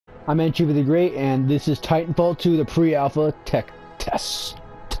I'm Anchovy the Great, and this is Titanfall 2, the pre-alpha tech test.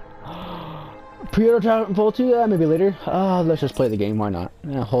 Pre-order Titanfall 2? Maybe later. Let's just play the game. Why not?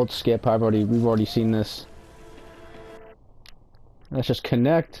 Hold skip. We've already seen this. Let's just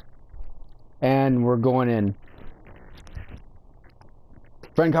connect, and we're going in.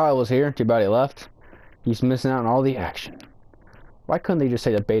 Friend Kyle was here. Too bad he left. He's missing out on all the action. Why couldn't they just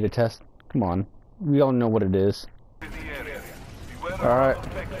say the beta test? Come on. We all know what it is. Alright.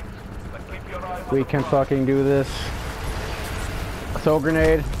 We can fucking do this. Throw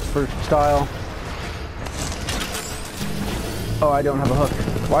grenade for style. Oh, I don't have a hook.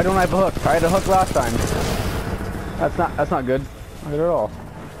 Why don't I have a hook? I had a hook last time. That's not good. Not good at all.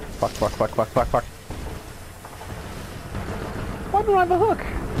 Fuck. Why don't I have a hook?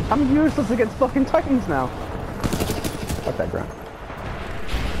 I'm useless against fucking Titans now. Fuck that ground.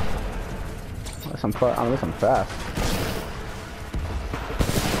 Unless I'm fast.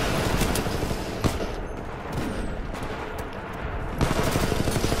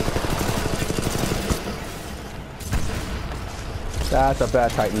 That's a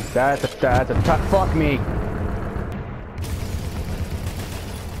bad Titan. That's a fuck me.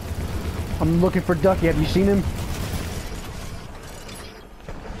 I'm looking for Ducky. Have you seen him?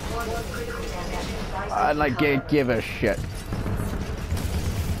 I like give a shit.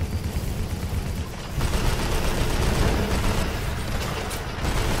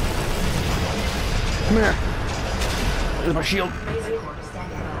 Come here. Where's my shield?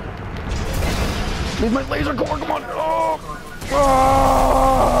 Leave my laser core. Come on.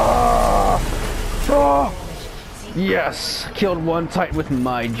 Oh! Yes! Killed one Titan with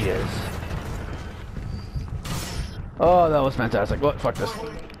my jizz. Oh, that was fantastic. What? Fuck this. God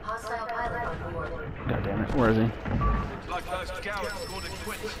damn it. Where is he?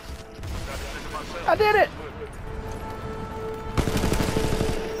 I did it!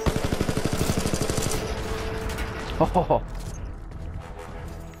 Oh!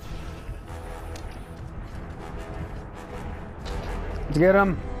 Let's get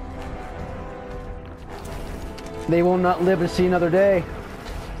them. They will not live to see another day.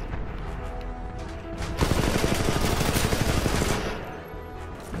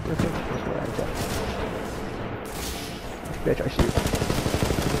 Bitch, I see you.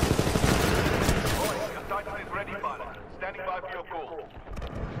 Standing by for your call.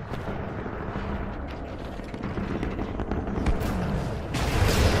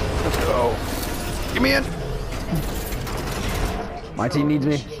 Let's go. Get me in. My team needs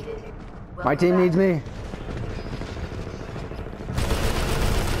me. My team needs me.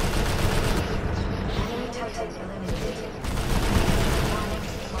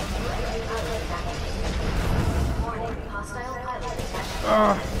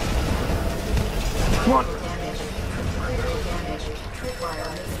 Come on.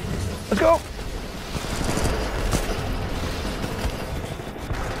 Let's go.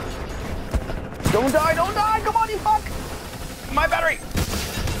 Don't die, don't die. Come on, you fuck. My battery!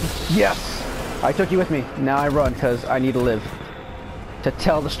 Yes! I took you with me. Now I run, because I need to live. To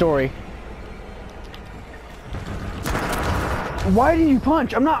tell the story. Why do you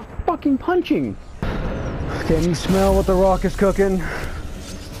punch? I'm not fucking punching! Can you smell what the rock is cooking?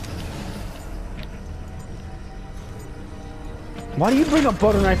 Why do you bring a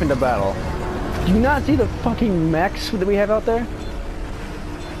butter knife into battle? Do you not see the fucking mechs that we have out there?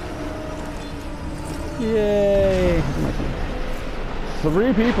 Yay!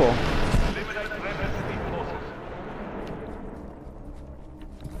 3 people.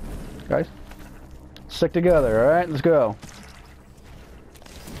 Guys, stick together, alright? Let's go.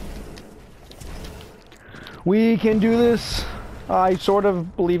 We can do this. I sort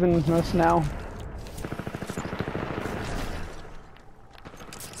of believe in us now.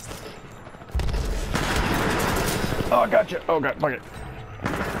 Oh, gotcha. Oh, God, fuck it.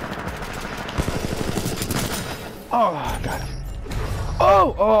 Oh, God.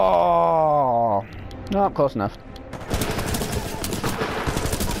 Oh! Oh! Not close enough.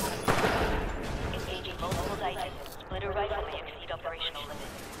 Engaging multiple Titans. Splitter rifle may exceed operational limits.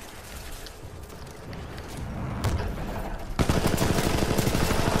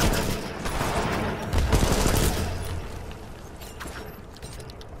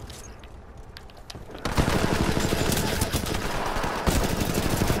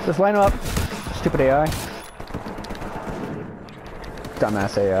 Just line up. Stupid AI.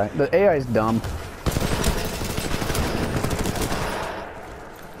 Dumbass AI. The AI is dumb.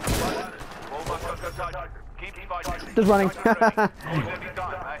 Just running.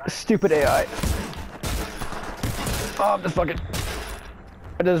 Stupid AI. Oh, just fucking.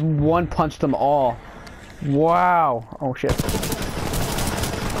 I just one punched them all. Wow. Oh shit.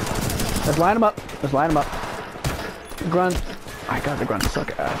 Let's line them up. Let's line them up. Grunt. I got the grunt.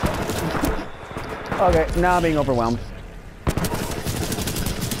 Suck ass. Okay, now I'm being overwhelmed.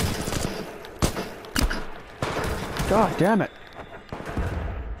 God damn it.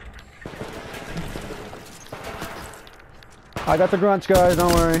 I got the grunts, guys.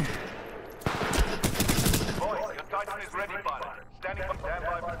 Don't worry. Boys, your Titan is ready, pilot. Standing by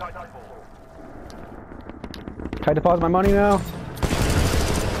for Titanfall. Try to deposit my money now.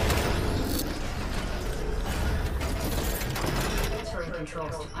 Transferring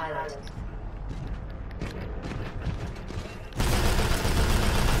controls to pilot.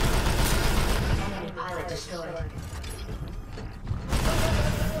 Enemy pilot destroyed.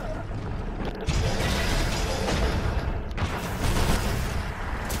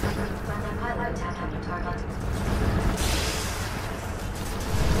 Friendly pilot attacking the target.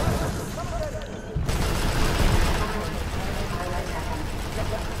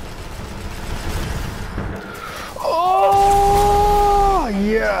 Oh,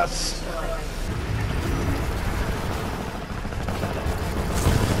 yes.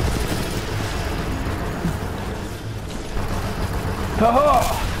 Haha!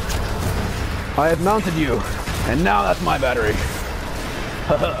 I have mounted you, and now that's my battery.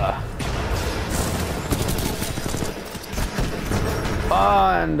 Haha.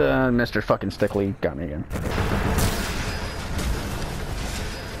 And Mr. fucking Stickley got me again.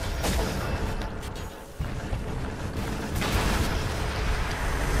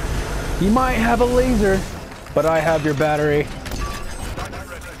 You might have a laser, but I have your battery.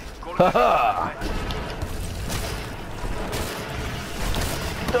 Haha!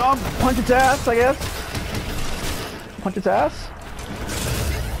 Punch its ass, I guess. Punch its ass.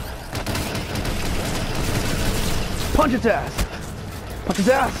 Punch its ass. Punch its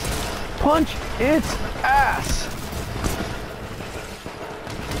ass. Punch its ass.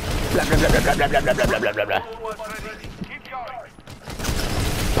 Blah, blah, blah, blah, blah, blah, blah, blah, blah, blah, blah.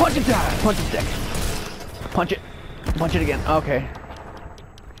 Punch its ass. Punch its dick. Punch it. Punch it again. Okay.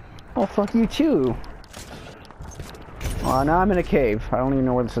 Oh, fuck you too. Now I'm in a cave. I don't even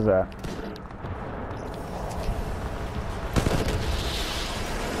know where this is at.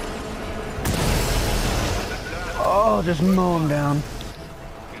 Oh, just mow him down.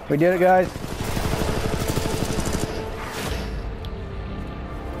 We did it, guys.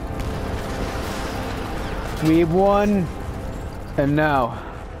 We've won. And now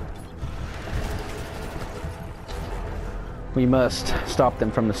we must stop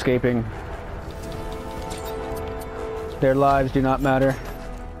them from escaping. Their lives do not matter.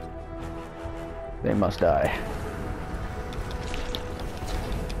 They must die.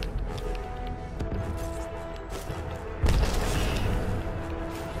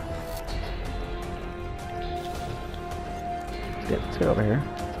 Let's get over here.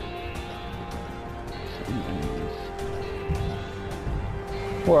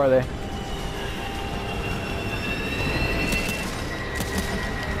 Where are they?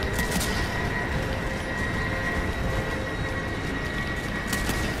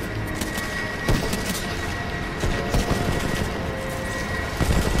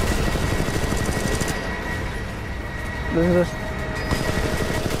 This is just...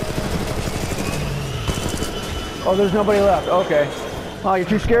 Oh, there's nobody left. Okay. Oh, you're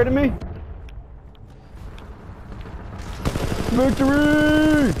too scared of me?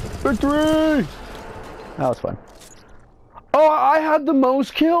 Victory! Victory! That was fun. Oh, I had the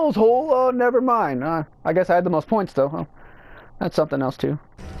most kills. Oh, never mind. I guess I had the most points, though. Oh, that's something else, too.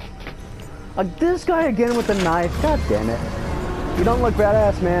 This guy again with the knife. God damn it. You don't look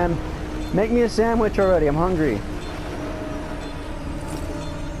badass, man. Make me a sandwich already. I'm hungry.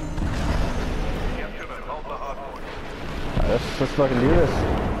 Let's fucking do this.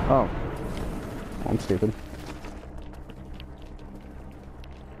 Oh. I'm stupid.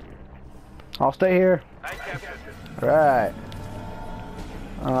 I'll stay here. Right.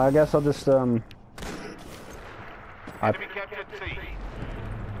 I guess I'll just, I'll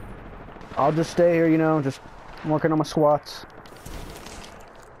just stay here, you know, just working on my SWATs.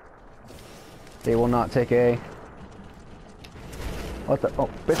 They will not take A. What the? Oh,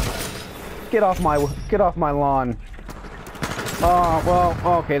 bitch. Get off my lawn. Oh, well,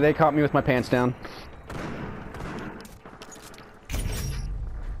 okay, they caught me with my pants down.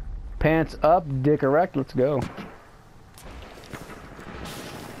 Pants up, dick erect, let's go.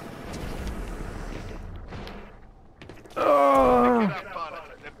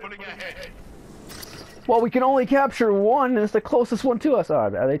 Well, we can only capture one, and it's the closest one to us. Oh,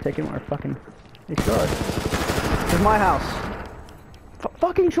 are they taking our fucking... They sure. This is my house.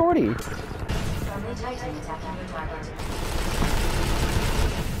 Fucking shorty.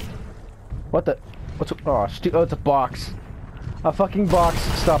 What the? What's? Oh, oh, it's a box. A fucking box.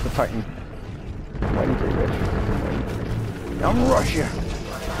 Stop the Titan. Waiting for you, bitch. I'm rush you.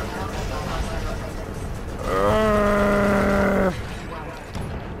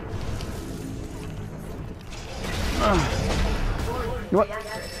 You know what?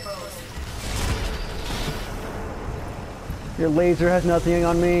 Your laser has nothing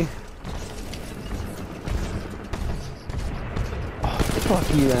on me. Oh, fuck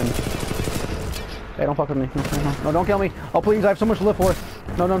you then. Hey, don't fuck with me. No, don't kill me. Oh, please, I have so much to live for.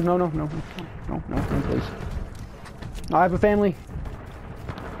 No, please. I have a family.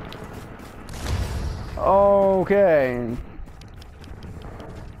 Okay.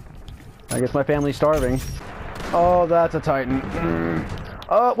 I guess my family's starving. Oh, that's a Titan.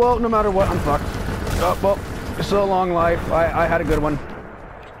 Oh, well, no matter what, I'm fucked. Oh, well, it's still a long life. I had a good one.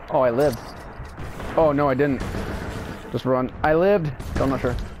 Oh, I lived. Oh, no, I didn't. Just run. I lived. I'm not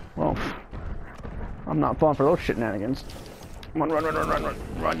sure. Well, I'm not falling for those shenanigans. Come on, run.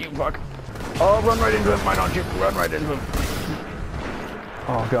 Run, you fuck. Oh, run right into him. Why don't you run right into him?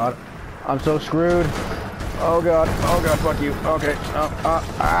 Oh, God. I'm so screwed. Oh, God. Oh, God, fuck you. Okay.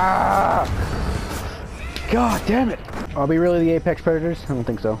 God damn it. Are we really the apex predators? I don't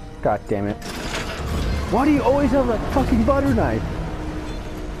think so. God damn it. Why do you always have that fucking butter knife?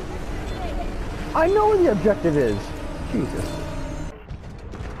 I know where the objective is. Jesus.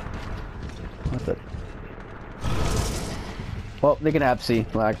 What's it? Well, they can have C.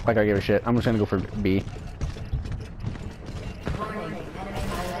 Like I give a shit. I'm just gonna go for B.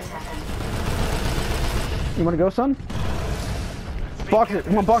 You wanna go, son? Box it.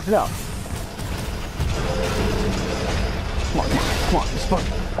 Come on, box it out. Come on. Let's fuck.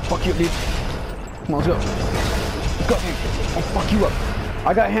 I'll fuck you up, dude. Come on, let's go. Let's go. I'll fuck you up.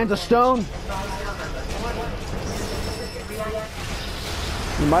 I got hands of stone.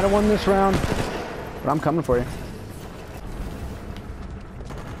 You might have won this round, but I'm coming for you.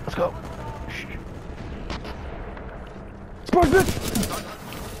 Let's go. Sports bitch!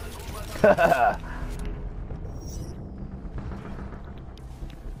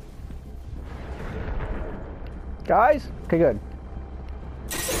 Guys? Okay, good.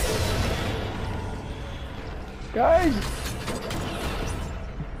 Guys?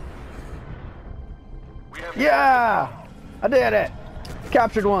 Yeah! I did it!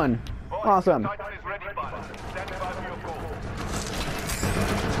 Captured one. Awesome. Titan is ready, pilot. Standing by for your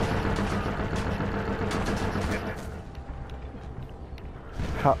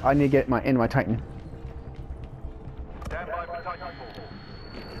call. I need to get in my Titan. Stand by for Titanfall.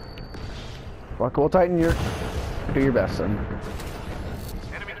 Fuck, well, Titan, do your best, son.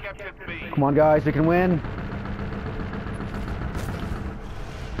 Enemy captured B. Come on, guys, we can win.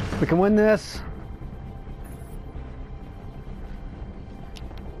 We can win this.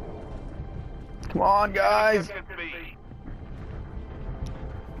 Come on, guys. Captured B.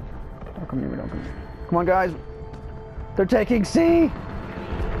 Don't come here, don't come here. Come on, guys. They're taking C.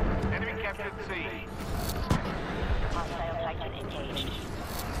 Enemy captured C. Hostile Titan engaged.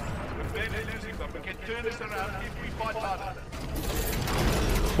 We're barely losing, but we can turn this around if we fight harder.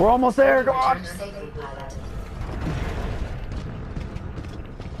 We're almost there. Come on.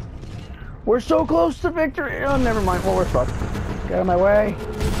 We're so close to victory. Oh, never mind. Well, we're fucked. Get out of my way.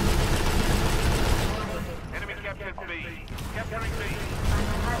 Enemy captured B. Capturing B.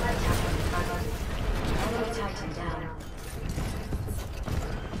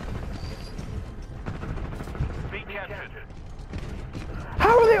 B captured.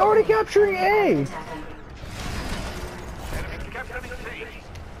 How are they already capturing A? Enemy capturing C.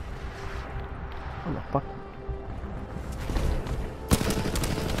 What the fuck?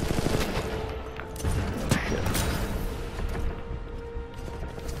 Shit.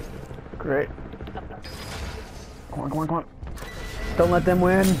 Great. Come on. Don't let them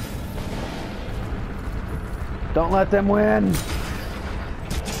win. Don't let them win.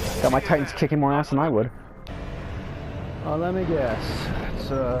 Got my Titans kicking more ass than I would. Oh, let me guess. It's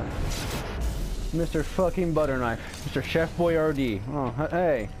Mr. fucking Butterknife, Mr. Chef Boyardee. Oh,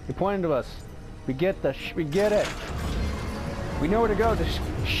 hey, he pointed to us. We get we get it. We know where to go to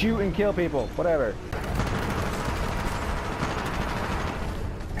shoot and kill people. Whatever.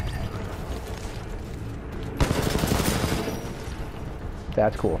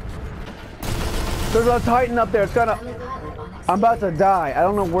 That's cool. There's a Titan up there. It's gonna. I'm about to die. I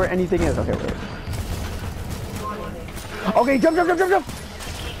don't know where anything is. Okay, wait. Okay, jump.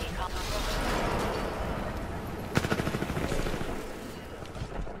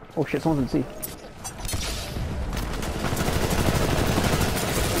 Oh shit, someone's in C.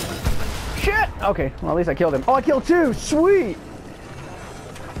 Shit! Okay, well at least I killed him. Oh, I killed two! Sweet!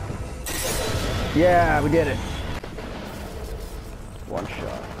 Yeah, we did it. One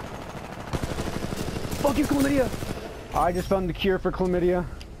shot. Fuck you, chlamydia! I just found the cure for chlamydia.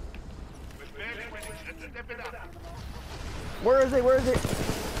 Where is it? Where is it?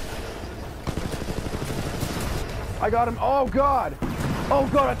 I got him. Oh god! Oh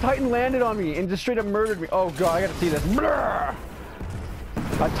god, a Titan landed on me and just straight up murdered me. Oh god, I gotta see this.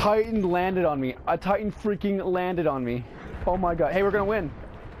 A Titan landed on me. A Titan freaking landed on me. Oh my god. Hey, we're gonna win.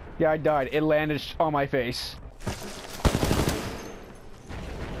 Yeah, I died. It landed on my face.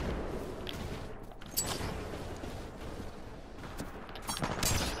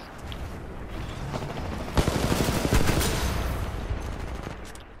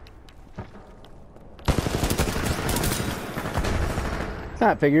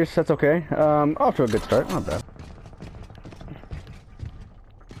 That figures. That's okay. Off to a good start. Not bad.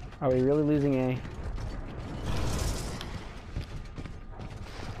 Are we really losing A?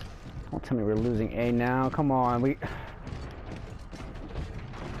 Don't tell me we're losing A now. Come on. We...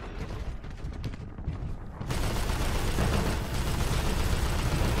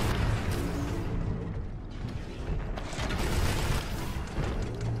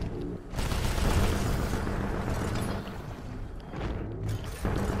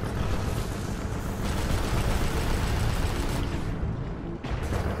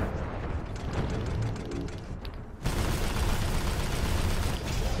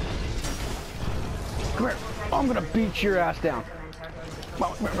 Come here. I'm gonna beat your ass down.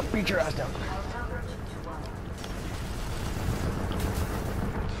 Well, I'm gonna beat your ass down.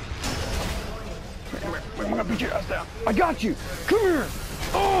 Come here. I'm gonna beat your ass down. I got you. Come here.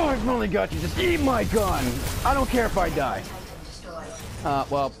 Oh, I finally got you. Just eat my gun. I don't care if I die.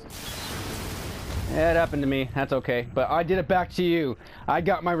 Well, it happened to me. That's okay. But I did it back to you. I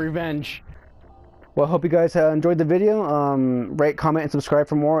got my revenge. Well, I hope you guys enjoyed the video. Rate, comment, and subscribe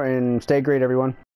for more. And stay great, everyone.